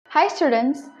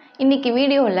students, இன்னைக்கு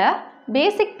வீடியோல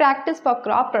basic practice for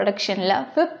crop productionல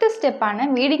 5th step ஆன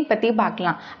weeding பத்தி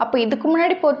பார்க்கலாம். அப்போ இதுக்கு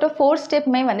முன்னாடி போட்ட 4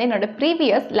 ஸ்டெப்மே வந்து என்னோட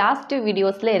previous last 2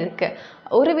 வீடியோஸ்ல இருக்கு.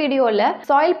 ஒரு வீடியோல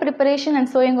soil preparation and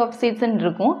sowing of seeds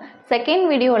இருக்கும். செகண்ட்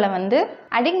வீடியோல வந்து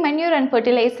adding manure and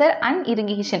fertilizer and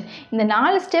irrigation. இந்த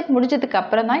 4 ஸ்டெப் முடிஞ்சதுக்கு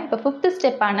அப்புறம் தான் இப்போ 5th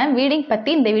ஸ்டெப் ஆன weeding பத்தி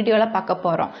இந்த வீடியோல பார்க்க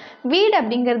போறோம். weed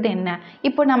அப்படிங்கிறது என்ன?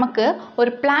 இப்போ நமக்கு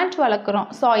ஒரு plant வளர்க்குறோம்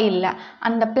soilல.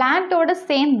 அந்த plantோட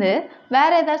சேர்ந்து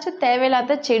வேற ஏதாச்சும்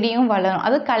தேவையில்லாத செடியும் வளரும்.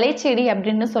 அது களை செடி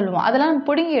அப்படின்னு சொல்லுவோம். அதெல்லாம் நம்ம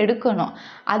பிடுங்கி எடுக்கணும்.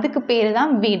 அதுக்கு பேர்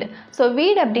தான் weed. ஸோ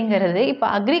weed அப்படிங்கிறது இப்போ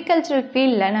அக்ரிகல்ச்சரல்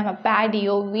ஃபீல்டில் நம்ம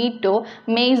பேடியோ வீட்டோ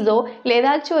மேஸோ இல்லை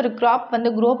ஏதாச்சும் ஒரு க்ராப்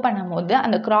வந்து க்ரோ பண்ணும் போது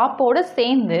அந்த க்ராப்போடு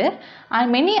சேர்ந்து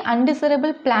மெனி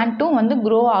அன்டிசரபிள் பிளான்ட்டும் வந்து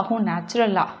க்ரோ ஆகும்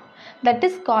நேச்சுரலாக. That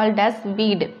is called as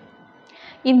weed.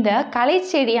 இந்த களை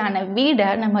செடியான வீடை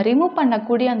நம்ம ரிமூவ்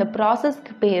பண்ணக்கூடிய அந்த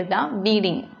ப்ராசஸ்க்கு பேர் தான்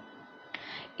வீடிங்.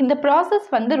 இந்த ப்ராசஸ்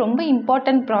வந்து ரொம்ப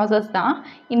இம்பார்ட்டன்ட் ப்ராசஸ் தான்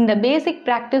இந்த பேசிக்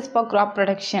ப்ராக்டிஸ் ஃபார் க்ராப்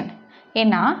ப்ரொடக்ஷன்.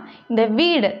 ஏன்னா இந்த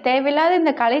வீடு தேவையில்லாத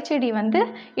இந்த களைச்செடி வந்து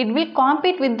it will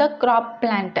compete with the graph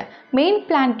plant. Main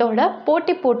பிளான்ட்டோட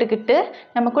போட்டி போட்டுக்கிட்டு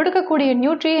நம்ம கொடுக்கக்கூடிய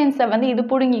நியூட்ரியன்ஸை வந்து இது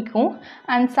பிடுங்கிக்கும்,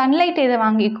 அண்ட் சன்லைட் இதை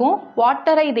வாங்கிக்கும்,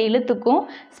 வாட்டரை இதை இழுத்துக்கும்,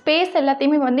 ஸ்பேஸ்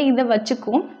எல்லாத்தையுமே வந்து இதை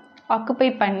வச்சுக்கும், ஆக்குப்பை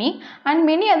பண்ணி, அண்ட்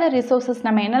மெனி அதர் ரிசோர்ஸஸ்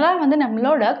நம்ம என்னெல்லாம் வந்து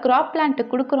நம்மளோட க்ராப் பிளான்ட்டு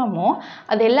கொடுக்குறோமோ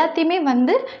அது எல்லாத்தையுமே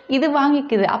வந்து இது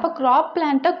வாங்கிக்குது. அப்போ க்ராப்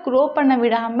பிளான்ட்டை க்ரோ பண்ண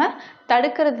விடாமல்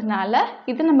தடுக்கிறதுனால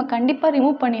இது நம்ம கண்டிப்பாக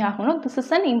ரிமூவ் பண்ணி ஆகணும். This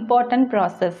is an important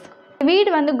process. வீடு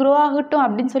வந்து க்ரோ ஆகட்டும்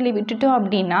அப்படின்னு சொல்லி விட்டுட்டோம்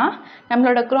அப்படின்னா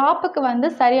நம்மளோட க்ராப்புக்கு வந்து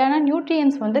சரியான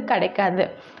நியூட்ரியன்ஸ் வந்து கிடைக்காது.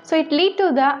 So it lead to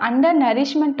the under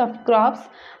nourishment of crops.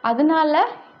 அதனால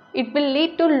it will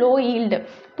lead to low yield.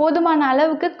 போதுமான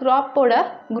அளவுக்கு க்ராப்போட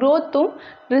க்ரோத்தும்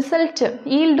ரிசல்ட்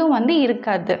ஈல்டும் வந்து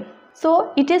இருக்காது. So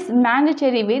it is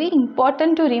mandatory, very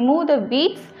important to remove the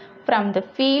weeds from the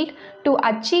field to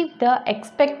achieve the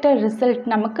expected result.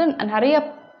 நமக்கு நிறைய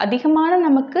அதிகமான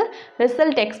நமக்கு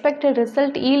result, expected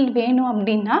result yield வேணும்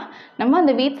அப்படின்னா நம்ம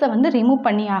அந்த வீட்ஸை வந்து ரிமூவ்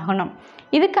பண்ணி ஆகணும்.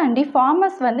 இதுக்காண்டி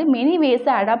ஃபார்மர்ஸ் வந்து மெனி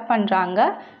வேஸை அடாப்ட்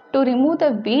பண்ணுறாங்க to remove the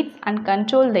weeds and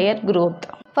control there growth.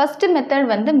 First method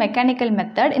வந்து மெக்கானிக்கல்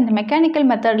மெத்தட். இந்த மெக்கானிக்கல்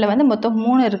மெத்தடில் வந்து மொத்தம்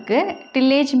 3 இருக்குது.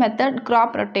 Tillage method,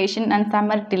 graph rotation and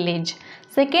summer tillage.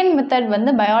 Second method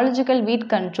வந்து பயாலஜிக்கல் வீட்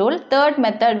கண்ட்ரோல். தேர்ட்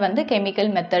மெத்தட் வந்து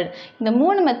கெமிக்கல் மெத்தட். இந்த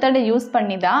 3 மெத்தடை யூஸ்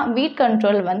பண்ணி தான் வீட்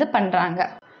கண்ட்ரோல் வந்து பண்ணுறாங்க.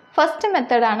 ஃபஸ்ட்டு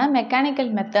மெத்தடான மெக்கானிக்கல்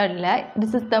மெத்தடில்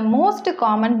this is the most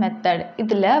common method.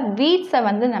 இதில் வீட்ஸை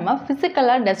வந்து நம்ம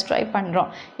ஃபிசிக்கலாக டெஸ்ட்ராய் பண்ணுறோம்.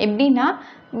 எப்படின்னா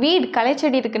வீட்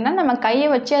களைச்செடி இருக்குன்னா நம்ம கையை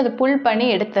வச்சு அதை புல் பண்ணி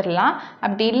எடுத்துடலாம்.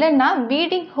 அப்படி இல்லைன்னா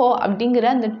வீடிங் ஹோ அப்படிங்கிற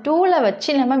அந்த டூலை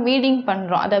வச்சு நம்ம வீடிங்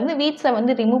பண்ணுறோம், அதாவது வீட்ஸை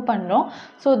வந்து ரிமூவ் பண்ணுறோம்.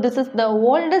 So this is the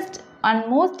oldest and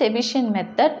most efficient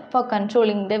method for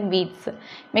controlling the weeds.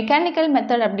 Mechanical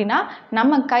method அப்படின்னா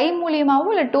நம்ம கை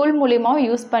மூலியமாகவும் இல்லை டூல் மூலியமாகவும்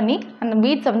யூஸ் பண்ணி அந்த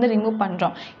வீட்ஸை வந்து ரிமூவ்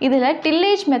பண்ணுறோம். இதில்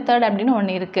டில்லேஜ் மெத்தட் அப்படின்னு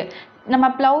ஒன்று இருக்குது. நம்ம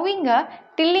ப்ளவிங்கை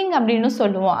டில்லிங் அப்படின்னு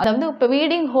சொல்லுவோம். அதாவது இப்போ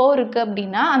வீடிங் ஹோ இருக்குது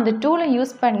அப்படின்னா அந்த டூலை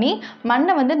யூஸ் பண்ணி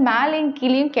மண்ணை வந்து மேலேயும்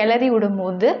கீழேயும் கிளறி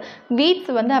விடும்போது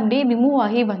வீட்ஸ் வந்து அப்படியே ரிமூவ்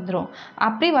ஆகி வந்துடும்.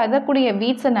 அப்படி வரக்கூடிய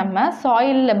வீட்ஸை நம்ம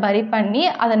சாயிலில் பரி பண்ணி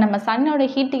அதை நம்ம சன்னோட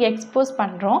ஹீட்டுக்கு எக்ஸ்போஸ்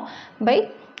பண்ணுறோம் பை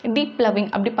டீப் ப்ளவிங்.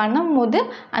 அப்படி பண்ணும்போது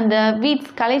அந்த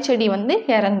வீட்ஸ் களைச்செடி வந்து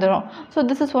இறந்துடும். So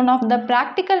this is one of the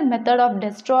practical method of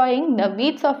destroying the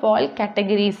weeds of all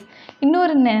categories.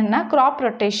 இன்னொரு என்னென்னா க்ராப்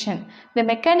ரொட்டேஷன். இந்த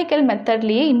மெக்கானிக்கல்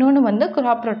மெத்தட்லேயே இன்னொன்று வந்து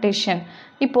க்ராப் ரொட்டேஷன்.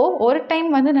 இப்போது ஒரு டைம்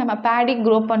வந்து நம்ம பேடி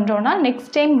க்ரோ பண்ணுறோன்னா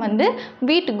நெக்ஸ்ட் டைம் வந்து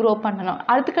வீட் க்ரோ பண்ணணும்.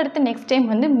 அதுக்கடுத்து நெக்ஸ்ட் டைம்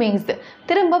வந்து மேஸ்,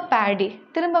 திரும்ப பேடி,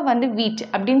 திரும்ப வந்து வீட்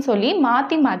அப்படின்னு சொல்லி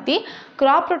மாற்றி மாற்றி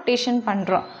க்ராப் ரொட்டேஷன்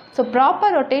பண்ணுறோம். So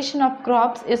proper rotation of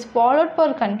graphs is followed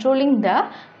for controlling the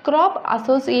crop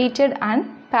associated and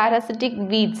parasitic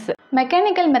weeds.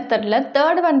 Mechanical மெத்தடில்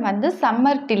தேர்ட் ஒன் வந்து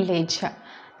சம்மர் டில்லேஜ்.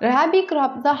 ராபி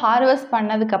கிராப்ஸை ஹார்வெஸ்ட்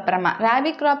பண்ணதுக்கப்புறமா,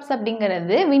 ராபி கிராப்ஸ்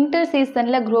அப்படிங்கிறது வின்டர்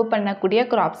சீசனில் க்ரோ பண்ணக்கூடிய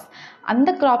கிராப்ஸ். அந்த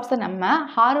கிராப்ஸை நம்ம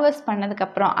ஹார்வெஸ்ட்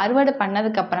பண்ணதுக்கப்புறம், அறுவடை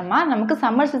பண்ணதுக்கப்புறமா நமக்கு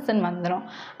சம்மர் சீசன் வந்துடும்.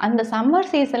 அந்த சம்மர்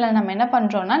சீசனில் நம்ம என்ன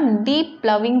பண்ணுறோன்னா டீப்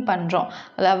ப்ளவிங் பண்ணுறோம்.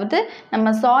 அதாவது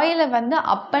நம்ம சாயிலை வந்து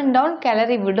அப் அண்ட் டவுன்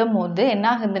கிளறி விடும் போது என்ன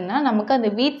ஆகுதுன்னா நமக்கு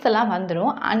அந்த வீட்ஸ் எல்லாம்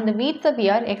வந்துடும். அந்த வீட்ஸை we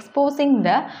are exposing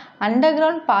the under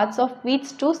ground parts of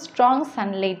weeds to strong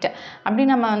sunlight. அப்படி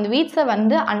நம்ம அந்த வீட்ஸை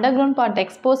வந்து அண்டர் கிரவுண்ட் பார்ட்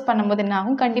எக்ஸ்போஸ் பண்ணும்போது என்ன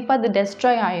ஆகும், கண்டிப்பாக அது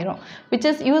டெஸ்ட்ராய் ஆயிரும், which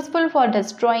is useful for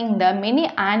destroying the many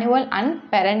annual and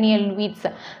perennial weeds.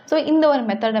 So இந்த ஒரு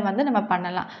மெத்தடை வந்து நம்ம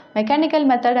பண்ணலாம். மெக்கானிக்கல்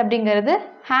மெத்தட் அப்படிங்கிறது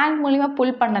ஹேண்ட் மூலிமா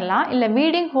புல் பண்ணலாம், இல்லை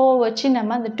வீடிங் ஹோ வச்சு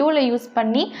நம்ம அந்த டூலை யூஸ்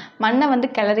பண்ணி மண்ணை வந்து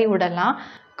கிளறி விடலாம்.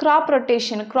 க்ராப்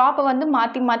ரொட்டேஷன், க்ராப்பை வந்து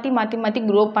மாற்றி மாற்றி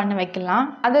க்ரோ பண்ண வைக்கலாம்.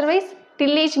 அதர்வைஸ்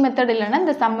tillage method இல்லைன்னா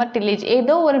இந்த summer tillage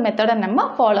ஏதோ ஒரு மெத்தடை நம்ம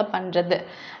ஃபாலோ பண்ணுறது.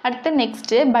 அடுத்து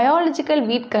நெக்ஸ்ட்டு பயாலஜிக்கல்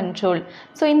வீட் கண்ட்ரோல்.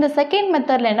 ஸோ இந்த செகண்ட்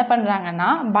மெத்தடில் என்ன பண்ணுறாங்கன்னா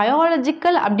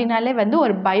பயாலஜிக்கல் அப்படின்னாலே வந்து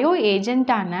ஒரு பயோ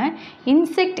ஏஜென்ட்டான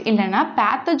இன்செக்ட் இல்லைன்னா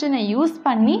பேத்தோஜனை யூஸ்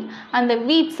பண்ணி அந்த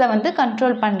வீட்ஸை வந்து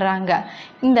கண்ட்ரோல் பண்ணுறாங்க.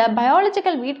 இந்த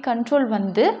பயாலஜிக்கல் வீட் கண்ட்ரோல்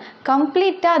வந்து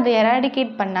கம்ப்ளீட்டாக அதை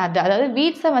எராடிகேட் பண்ணாது. அதாவது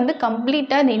வீட்ஸை வந்து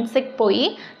கம்ப்ளீட்டாக அந்த இன்செக்ட் போய்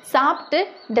சாப்பிட்டு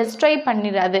டெஸ்ட்ராய்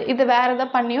பண்ணிடாது. இது வேறு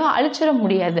எதாவது பண்ணியோ அழிச்சிட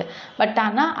முடியாது. பட்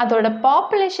ஆனால் அதோட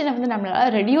பாப்புலேஷனை வந்து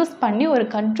நம்மளால் ரெடியூஸ் பண்ணி ஒரு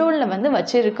கண்ட்ரோலில் வந்து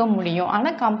வச்சுருக்க முடியும்.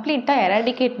 ஆனால் கம்ப்ளீட்டாக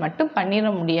எராடிகேட் மட்டும் பண்ணிட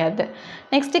முடியாது.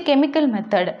 Next chemical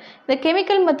method. இந்த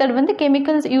கெமிக்கல் மெத்தட் வந்து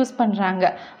கெமிக்கல்ஸ் யூஸ் பண்ணுறாங்க.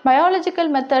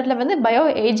 பயாலஜிக்கல் மெத்தடில் வந்து பயோ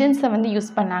ஏஜென்ட்ஸை வந்து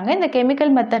யூஸ் பண்ணாங்க. இந்த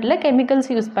கெமிக்கல் மெத்தடில்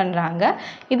கெமிக்கல்ஸ் யூஸ் பண்ணுறாங்க.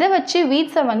 இதை வச்சு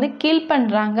வீட்ஸை வந்து கில்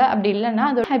பண்ணுறாங்க. அப்படி இல்லைன்னா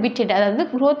அதோட ஹேபிட்டேட் அதாவது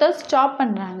க்ரோத்தை ஸ்டாப்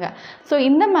பண்ணுறாங்க. ஸோ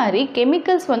இந்த மாதிரி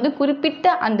கெமிக்கல்ஸ் வந்து குறிப்பிட்ட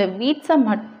அந்த வீட்ஸை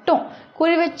மட்டும்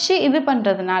குறி வச்சு இது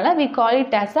பண்ணுறதுனால we call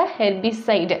it as a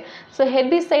herbicide. So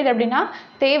herbicide அப்படின்னா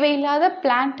தேவையில்லாத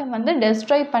பிளான்ட்டை வந்து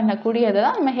டெஸ்ட்ராய் பண்ணக்கூடியதை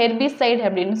தான் நம்ம herbicide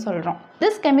அப்படின்னு சொல்கிறோம்.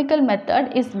 This chemical method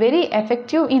is very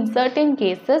effective in certain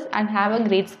cases and have a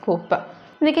great scope.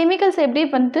 இந்த கெமிக்கல்ஸ் எப்படி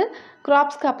வந்து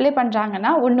க்ராப்ஸ்க்கு அப்ளை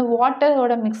பண்ணுறாங்கன்னா ஒன்று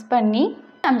வாட்டரோட மிக்ஸ் பண்ணி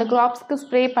அந்த க்ராப்ஸ்க்கு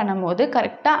ஸ்ப்ரே பண்ணும்போது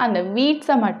கரெக்டாக அந்த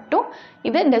வீட்ஸை மட்டும்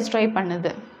இதை டெஸ்ட்ராய்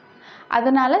பண்ணுது.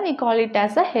 அதனால் we call it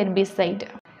as a herbicide.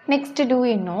 Next, do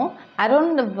you know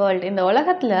around the world இந்த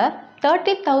உலகத்தில்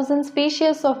 30,000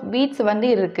 species of weeds வந்து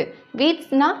இருக்குது.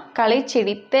 வீட்ஸ்னால்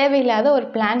களைச்செடி தேவையில்லாத ஒரு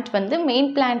பிளான்ட் வந்து மெயின்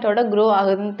பிளான்ட்டோட க்ரோ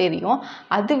ஆகுதுன்னு தெரியும்.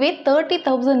 அதுவே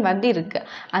 30,000 வந்து இருக்குது.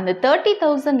 அந்த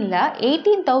 30,000ல்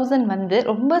 18,000 வந்து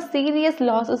ரொம்ப சீரியஸ்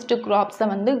லாஸஸ் டு க்ராப்ஸை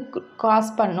வந்து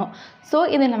காஸ் பண்ணும். ஸோ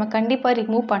இதை நம்ம கண்டிப்பாக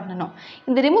ரிமூவ் பண்ணணும்.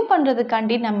 இந்த ரிமூவ்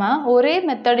பண்ணுறதுக்காண்டி நம்ம ஒரே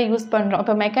மெத்தடை யூஸ் பண்ணுறோம்.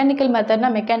 இப்போ மெக்கானிக்கல்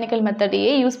மெத்தட்னா மெக்கானிக்கல்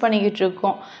மெத்தடையே யூஸ் பண்ணிக்கிட்டு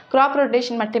இருக்கோம். க்ராப்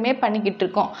ரொட்டேஷன் மட்டுமே பண்ணிக்கிட்டு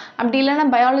இருக்கோம். அப்படி இல்லைன்னா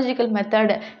பயாலஜிக்கல்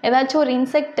மெத்தடு ஏதாச்சும் ஒரு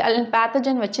இன்செக்ட் அல்லது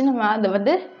பேத்தஜன் வச்சு நம்ம அதை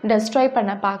வந்து டெஸ்ட்ராய்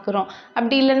பண்ண பார்க்குறோம்.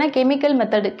 அப்படி இல்லைன்னா கெமிக்கல்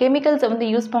மெத்தடு கெமிக்கல்ஸை வந்து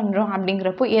யூஸ் பண்ணுறோம்.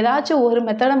 அப்படிங்கிறப்போ ஏதாச்சும் ஒரு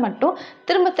மெத்தடை மட்டும்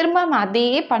திரும்ப திரும்ப நம்ம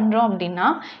அதையே பண்ணுறோம் அப்படின்னா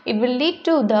it will lead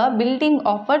to the building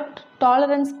of a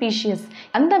tolerant species.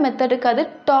 அந்த மெத்தடுக்கு அது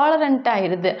டாலரண்ட்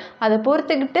ஆயிடுது. அதை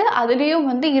பொறுத்துக்கிட்டு அதுலேயும்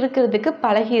வந்து இருக்கிறதுக்கு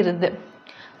பழகிடுது.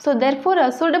 So therefore a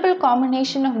suitable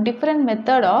combination of different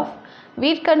method of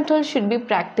weed control should be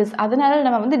practiced. அதனால்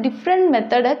நம்ம வந்து டிஃப்ரெண்ட்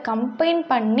மெத்தடை கம்பைன்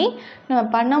பண்ணி நம்ம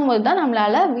பண்ணும்போது தான்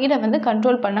நம்மளால் வீடை வந்து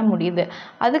கண்ட்ரோல் பண்ண முடியுது.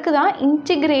 அதுக்கு தான்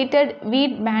இன்டிகிரேட்டட்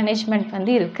வீட் மேனேஜ்மெண்ட்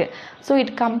வந்து இருக்குது. So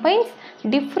it combines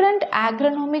different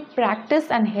agronomic practice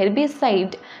and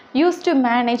herbicide used to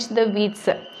manage the weeds.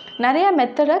 நிறைய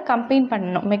மெத்தடை கம்பைன்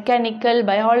பண்ணணும். Mechanical,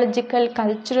 biological,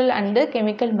 cultural and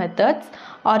chemical methods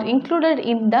R included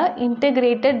in the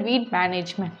integrated வீட்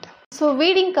மேனேஜ்மெண்ட். ஸோ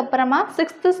வீடிங்க்கு அப்புறமா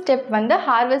 6th ஸ்டெப் வந்து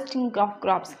harvesting of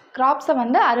க்ராப்ஸை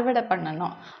வந்து அறுவடை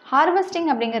பண்ணணும். Harvesting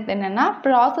அப்படிங்கிறது என்னென்னா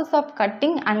process of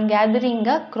cutting and gathering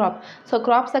a graph. So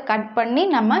க்ராப்ஸை cut பண்ணி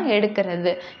நம்ம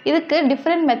எடுக்கிறது. இதுக்கு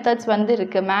டிஃப்ரெண்ட் மெத்தட்ஸ் வந்து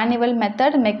இருக்குது. Manual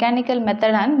method, mechanical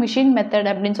method and machine method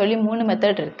அப்படின்னு சொல்லி 3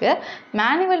 மெத்தட் இருக்குது.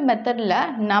 மேனுவல் மெத்தடில்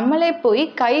நம்மளே போய்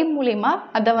கை மூலிமா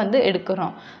அதை வந்து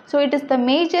எடுக்கிறோம். So it is the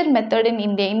major method in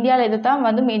India. இந்தியாவில் இதை தான்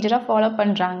வந்து மேஜராக ஃபாலோ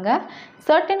பண்ணுறாங்க.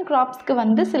 சர்டன் க்ராப்ஸ்க்கு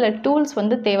வந்து சில டூல்ஸ்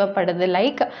வந்து தேவைப்படுது.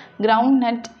 Like ground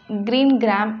nut, green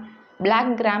gram, black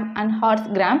gram and hours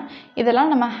gram.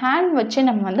 இதெல்லாம் நம்ம ஹேண்ட் வச்சு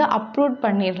நம்ம வந்து அப்ரூட்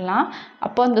பண்ணிடலாம்.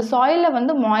 அப்போ அந்த சாயிலில்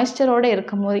வந்து மாய்ஸ்சரோடு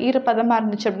இருக்கும்போது ஈரப்பதமாக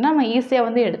இருந்துச்சு அப்படின்னா நம்ம ஈஸியாக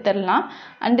வந்து எடுத்துடலாம்.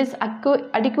 And is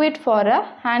adequate for a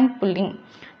hand pulling.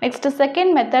 Next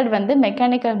second method வந்து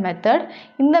மெக்கானிக்கல் மெத்தட்.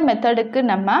 இந்த மெத்தடுக்கு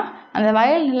நம்ம அந்த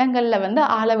வயல் நிலங்களில் வந்து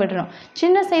ஆள விடணும்.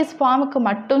 சின்ன சைஸ் ஃபார்முக்கு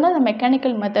மட்டும்தான் அந்த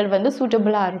மெக்கானிக்கல் மெத்தட் வந்து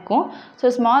சூட்டபுளாக இருக்கும்.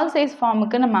 ஸோ ஸ்மால் சைஸ்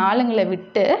ஃபார்முக்கு நம்ம ஆளுங்களை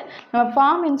விட்டு நம்ம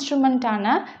ஃபார்ம்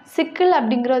இன்ஸ்ட்ருமெண்ட்டான சிக்கிள்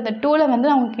அப்படிங்கிற அந்த டூலை வந்து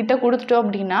அவங்க கிட்ட கொடுத்துட்டோம்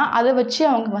அப்படின்னா அதை வச்சு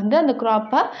அவங்க வந்து அந்த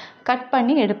க்ராப்பை கட்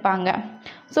பண்ணி எடுப்பாங்க.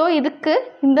 ஸோ இதுக்கு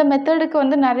இந்த மெத்தடுக்கு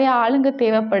வந்து நிறைய ஆளுங்க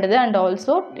தேவைப்படுது. And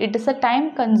also it is a time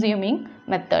consuming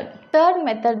method. Third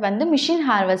method வந்து மிஷின்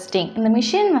ஹார்வெஸ்டிங். இந்த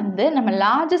மிஷின் வந்து நம்ம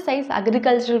லார்ஜ் சைஸ்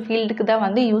அக்ரிகல்ச்சரல் ஃபீல்டுக்கு தான்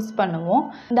வந்து யூஸ் பண்ணுவோம்.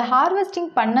 இந்த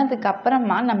ஹார்வெஸ்டிங் பண்ணதுக்கு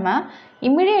அப்புறமா நம்ம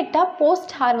இமிடியேட்டாக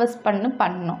போஸ்ட் ஹார்வெஸ்ட்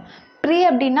பண்ணணும். ப்ரீ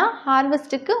அப்படின்னா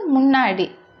ஹார்வெஸ்ட்டுக்கு முன்னாடி,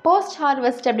 போஸ்ட்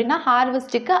ஹார்வெஸ்ட் அப்படின்னா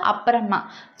ஹார்வெஸ்ட்டுக்கு அப்புறமா.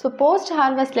 ஸோ போஸ்ட்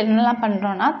ஹார்வெஸ்ட்டில் என்னெல்லாம்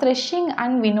பண்ணுறோன்னா த்ரெஷிங்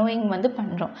அண்ட் வினோயிங் வந்து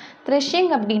பண்ணுறோம். த்ரெஷிங்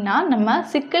அப்படின்னா நம்ம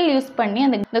சிக்கல் யூஸ் பண்ணி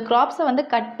அந்த க்ராப்ஸை வந்து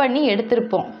கட் பண்ணி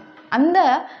எடுத்திருப்போம். அந்த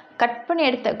கட் பண்ணி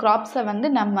எடுத்த க்ராப்ஸை வந்து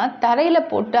நம்ம தரையில்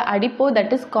போட்டு அடிப்போம்.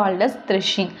 That is called as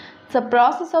threshing. It's a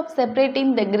process of separating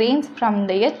the grains from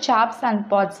their chaps and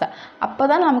pods. அப்போ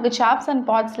தான் நமக்கு chaps and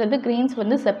podsலேருந்து grains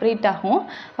வந்து செப்பரேட் ஆகும்.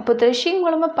 அப்போ த்ரெஷிங்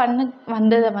மூலமாக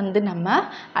வந்ததை வந்து நம்ம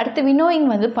அடுத்து வினோயிங்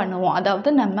வந்து பண்ணுவோம்.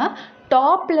 அதாவது நம்ம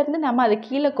டாப்லேருந்து நம்ம அதை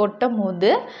கீழே கொட்டும்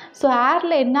போது ஸோ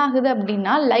ஏரில் என்ன ஆகுது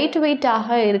அப்படின்னா லைட்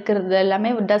வெயிட்டாக இருக்கிறது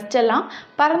எல்லாமே டஸ்ட் எல்லாம்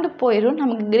பறந்து போயிடும்,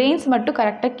 நமக்கு கிரெயின்ஸ் மட்டும்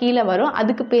கரெக்டாக கீழே வரும்.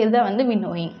 அதுக்கு பேர் தான் வந்து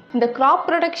வின்னோயிங். இந்த கிராப்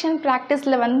ப்ரொடக்ஷன்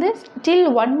ப்ராக்டிஸில் வந்து ஸ்டில்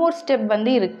ஒன் மோர் ஸ்டெப்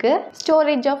வந்து இருக்குது,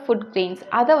 ஸ்டோரேஜ் ஆஃப் ஃபுட் கிரெயின்ஸ்.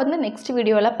 அதை வந்து நெக்ஸ்ட்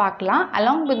வீடியோவில் பார்க்கலாம்.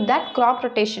 அலாங் வித் தட் கிராப்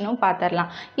ரொட்டேஷனும்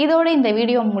பார்த்துடலாம். இதோட இந்த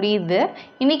வீடியோ முடியுது.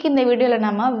 இன்றைக்கி இந்த வீடியோவில்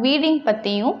நம்ம வீடிங்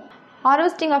பற்றியும்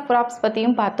ஹார்வெஸ்டிங் ஆஃப் கிராப்ஸ்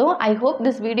பற்றியும் பார்த்தோம். I hope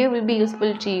this video will be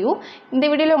useful to you. இந்த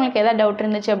வீடியோவில் உங்களுக்கு எதாவது டவுட்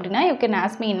இருந்துச்சு அப்படின்னா you can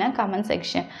ask me in comment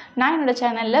section. நான் என்னோட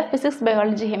சேனலில் ஃபிசிக்ஸ்,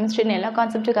 பயாலஜி, கெமிஸ்ட்ரின்னு எல்லா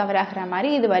கான்செப்ட்டும் கவர் ஆகிற மாதிரி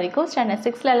இது வரைக்கும் ஸ்டாண்டர்ட்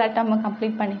 6ல் எல்லா டேர்மும்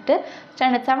கம்ப்ளீட் பண்ணிவிட்டு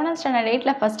standard 7 and standard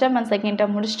 8ல் first term and second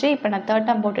term முடிச்சுட்டு இப்போ நான் தேர்ட்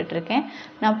டேர்ம் போட்டுட்ருக்கேன்.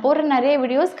 நான் போடுற நிறைய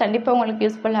வீடியோஸ் கண்டிப்பாக உங்களுக்கு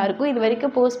யூஸ்ஃபுல்லாக இருக்கும். இது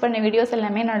வரைக்கும் போஸ்ட் பண்ண வீடியோஸ்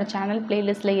எல்லாமே என்னோட சேனல்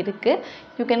பிளேலிஸ்ட்டில் இருக்குது.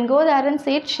 You can go there and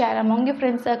see it, share among your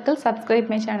friends circle, subscribe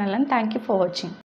my channel and thank you for watching.